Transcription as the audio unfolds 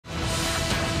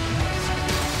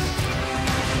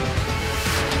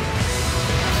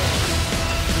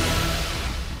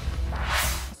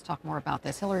talk more about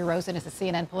this. Hilary Rosen is a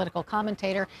CNN political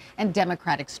commentator and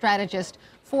Democratic strategist.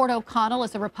 Ford O'Connell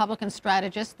is a Republican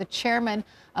strategist, the chairman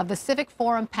of the Civic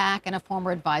Forum PAC, and a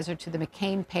former advisor to the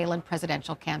McCain-Palin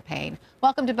presidential campaign.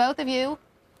 Welcome to both of you.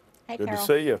 Hey, Good Carol.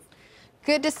 to see you.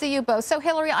 Good to see you both. So,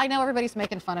 Hillary, I know everybody's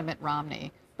making fun of Mitt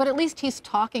Romney, but at least he's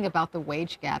talking about the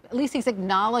wage gap. At least he's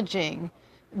acknowledging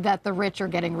that the rich are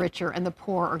getting richer and the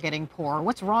poor are getting poorer.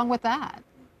 What's wrong with that?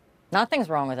 Nothing's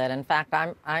wrong with it. In fact,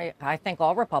 I think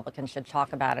all Republicans should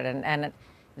talk about it, and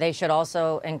they should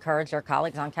also encourage their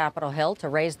colleagues on Capitol Hill to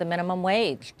raise the minimum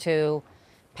wage, to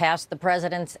pass the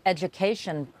president's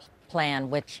education plan,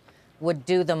 which would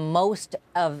do the most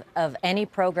of any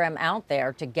program out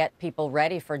there to get people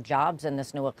ready for jobs in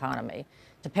this new economy,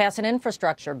 to pass an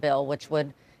infrastructure bill, which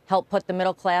would help put the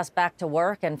middle class back to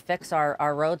work and fix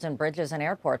our roads and bridges and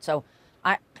airports. So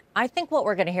I think what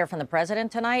we're going to hear from the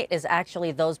president tonight is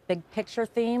actually those big picture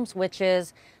themes, which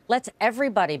is let's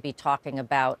everybody be talking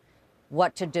about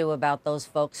what to do about those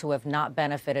folks who have not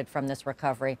benefited from this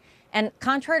recovery. And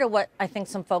contrary to what I think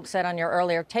some folks said on your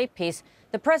earlier tape piece,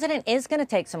 the president is going to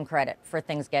take some credit for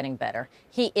things getting better.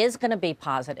 He is going to be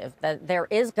positive, that there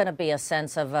is going to be a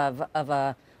sense of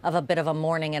a bit of a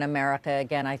morning in America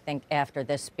again, I think, after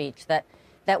this speech, that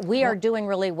we are doing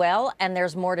really well and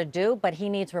there's more to do, but he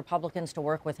needs Republicans to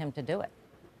work with him to do it.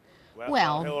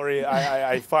 Well, Hillary,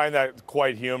 I find that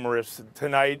quite humorous.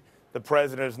 Tonight, the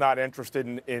president is not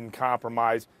interested in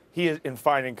compromise. He is in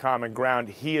finding common ground.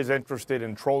 He is interested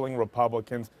in trolling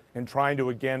Republicans and trying to,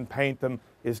 again, paint them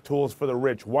as tools for the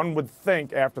rich. One would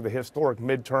think after the historic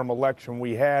midterm election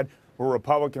we had, where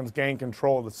Republicans gained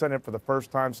control of the Senate for the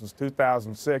first time since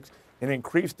 2006 and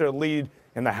increased their lead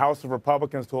in the House of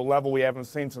Republicans to a level we haven't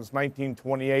seen since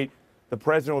 1928, the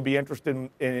president would be interested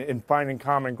in finding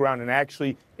common ground and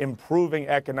actually improving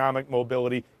economic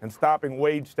mobility and stopping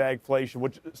wage stagnation,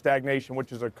 which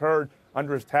has occurred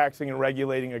under his taxing and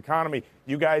regulating economy.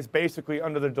 You guys basically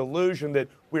under the delusion that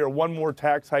we are one more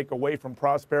tax hike away from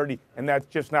prosperity, and that's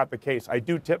just not the case. I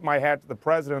do tip my hat to the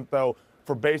president, though,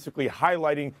 for basically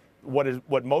highlighting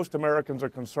what most Americans are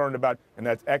concerned about, and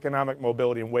that's economic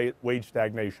mobility and wage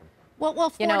stagnation. Well,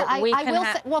 Ford, you know,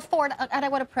 Ford, and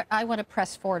I want to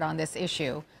press Ford on this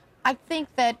issue. I think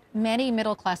that many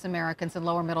middle-class Americans and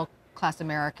lower-middle-class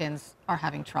Americans are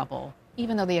having trouble,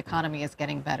 even though the economy is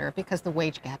getting better, because the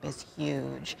wage gap is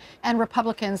huge. And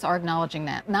Republicans are acknowledging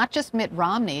that. Not just Mitt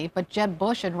Romney, but Jeb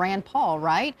Bush and Rand Paul,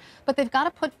 right? But they've got to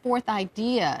put forth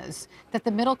ideas that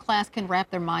the middle class can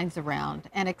wrap their minds around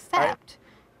and accept.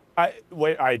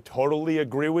 I totally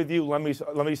agree with you. Let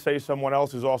me say someone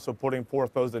else who's also putting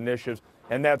forth those initiatives,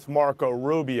 and that's Marco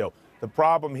Rubio. The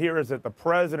problem here is that the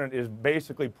president is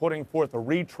basically putting forth a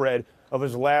retread of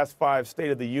his last 5 State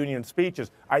of the Union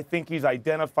speeches. I think he's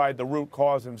identified the root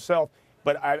cause himself,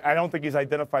 but I don't think he's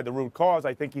identified the root cause.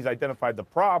 I think he's identified the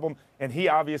problem, and he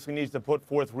obviously needs to put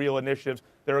forth real initiatives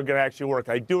that are going to actually work.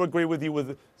 I do agree with you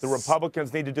with the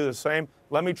Republicans need to do the same.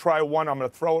 Let me try one. I'm going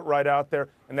to throw it right out there,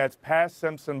 and that's pass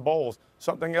Simpson Bowles.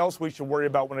 Something else we should worry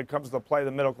about when it comes to the plight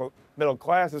of the middle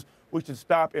classes, we should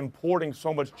stop importing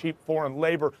so much cheap foreign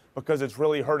labor because it's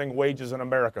really hurting wages in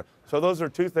America. So those are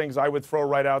 2 things I would throw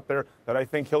right out there that I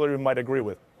think Hillary might agree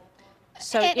with.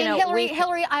 So,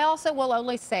 Hillary, I also will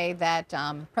only say that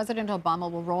President Obama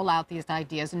will roll out these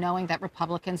ideas knowing that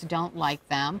Republicans don't like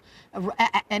them.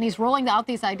 And he's rolling out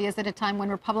these ideas at a time when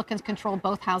Republicans control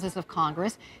both houses of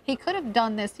Congress. He could have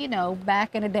done this,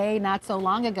 back in a day not so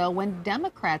long ago when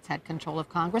Democrats had control of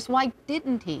Congress. Why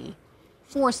didn't he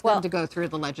force them to go through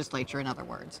the legislature, in other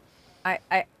words?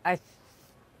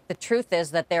 The truth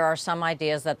is that there are some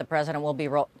ideas that the president will be,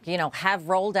 have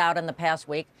rolled out in the past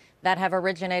week that have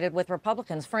originated with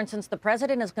Republicans. For instance, the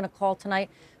president is going to call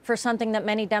tonight for something that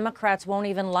many Democrats won't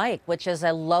even like, which is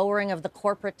a lowering of the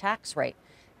corporate tax rate.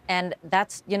 And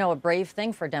that's, a brave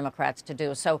thing for Democrats to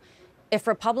do. So if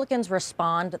Republicans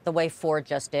respond the way Ford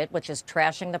just did, which is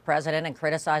trashing the president and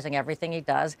criticizing everything he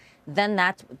does, then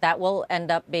that will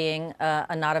end up being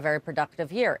not a very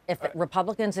productive year. If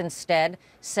Republicans instead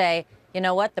say, you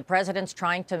know what, the president's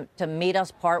trying to meet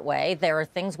us part way, there are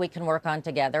things we can work on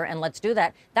together, and let's do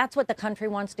that, that's what the country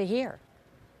wants to hear.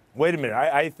 Wait a minute.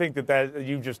 I think that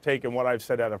you've just taken what I've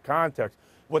said out of context.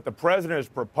 What the president is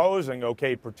proposing,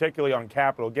 particularly on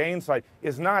capital gains side,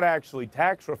 is not actually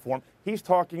tax reform. He's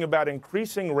talking about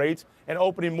increasing rates and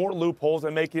opening more loopholes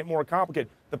and making it more complicated.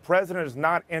 The president is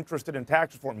not interested in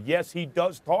tax reform. Yes, he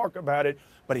does talk about it,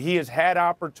 but he has had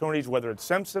opportunities, whether it's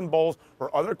Simpson Bowles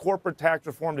or other corporate tax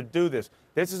reform, to do this.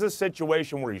 This is a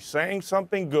situation where he's saying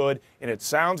something good and it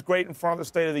sounds great in front of the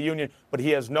State of the Union, but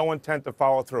he has no intent to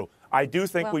follow through. I do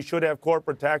think we should have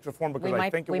corporate tax reform because I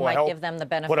think it will help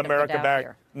put America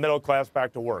back. middle class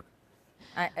back to work.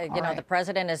 You know, the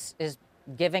president is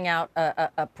giving out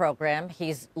a program.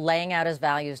 He's laying out his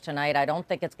values tonight. I don't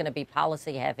think it's going to be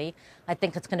policy heavy. I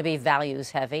think it's going to be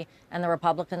values heavy. And the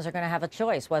Republicans are going to have a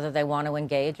choice whether they want to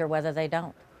engage or whether they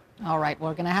don't. All right,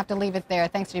 we're going to have to leave it there.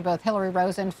 Thanks to you both, Hilary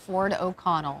Rosen, Ford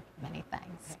O'Connell. Many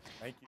thanks. Thank you.